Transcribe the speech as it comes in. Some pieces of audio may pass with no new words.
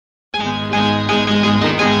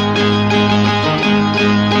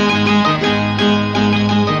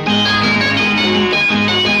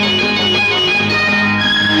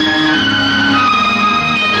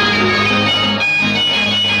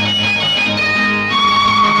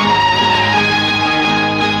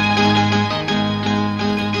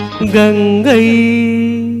கங்கை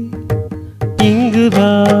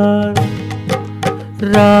இங்குதான்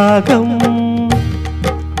ராகம்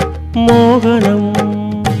மோகனம்.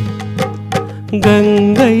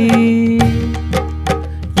 கங்கை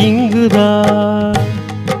இங்குதான்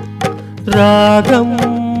ராகம்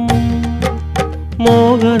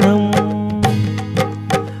மோகனம்.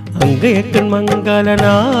 அங்கையக்கண் மங்கள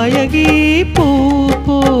நாயகி பூ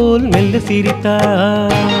போல் மெல்ல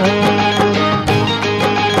சிரித்தார்.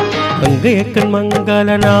 அங்கையக்கண்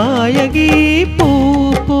மங்கள நாயகி பூ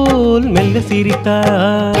போல் மெல்ல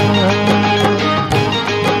சிரித்தார்.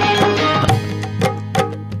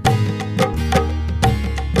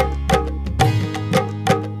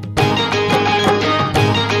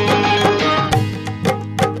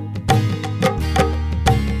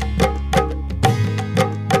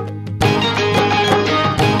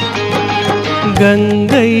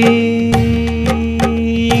 கங்கை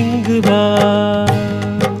இங்குதான்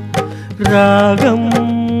ராகம்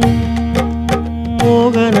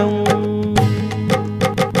மோகனம்.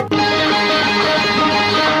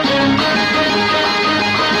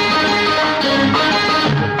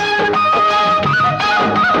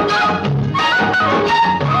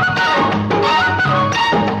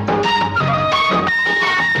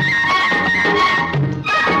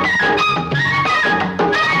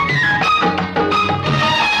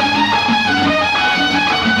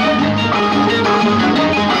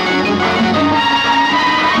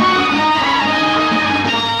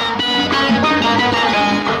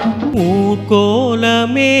 ஊர்கோல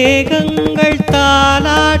மேகங்கள்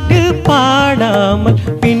தாலாட்டு பாடாமல்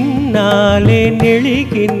பின்னாலே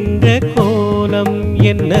நெளிகின்ற கோலம்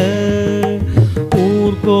என்ன?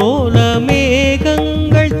 ஊர்கோல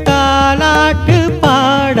மேகங்கள் தாலாட்டு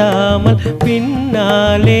பாடாமல்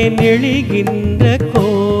பின்னாலே நெளிகின்ற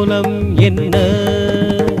கோலம் என்ன?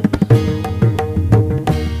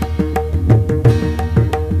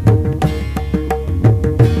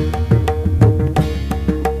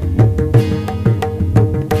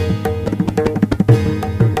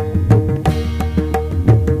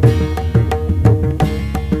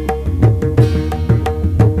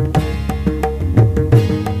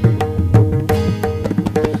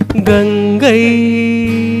 கங்கை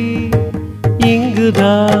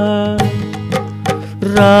இங்குதான்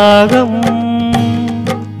ராகம்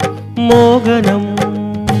மோகனம்.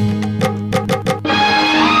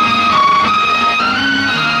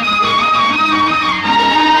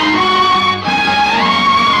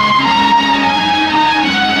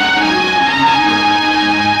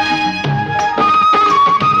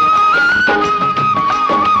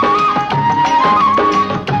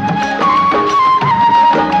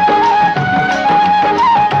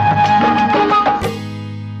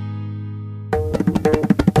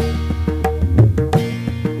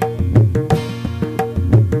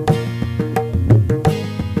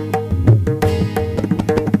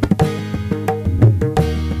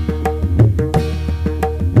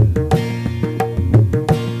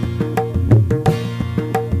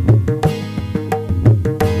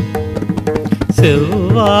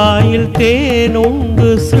 செவ்வாயில் தேனுண்டு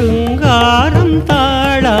சிருங்காரம்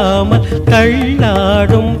தாழாமல்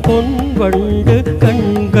தள்ளாடும் பொன்வண்டு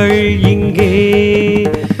கண்கள் இங்கே.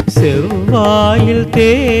 செவ்வாயில்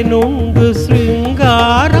தேனுண்டு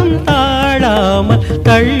சிருங்காரம் தாழாமல்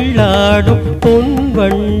தள்ளாடும்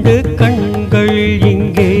பொன்வண்டு கண்கள்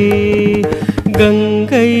இங்கே.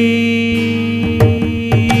 கங்கை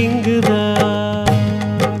இங்குதான்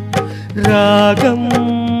ராகம்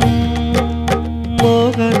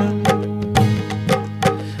மோகனம்.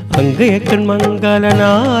 அங்கையக்கண் மங்கள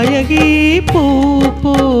நாயகி பூ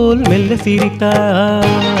போல் மெல்ல சிரித்தார்.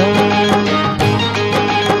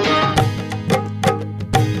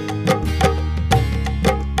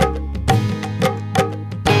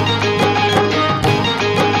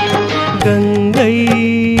 கங்கை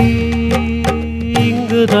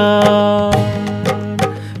இங்குதான்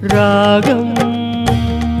ராகம்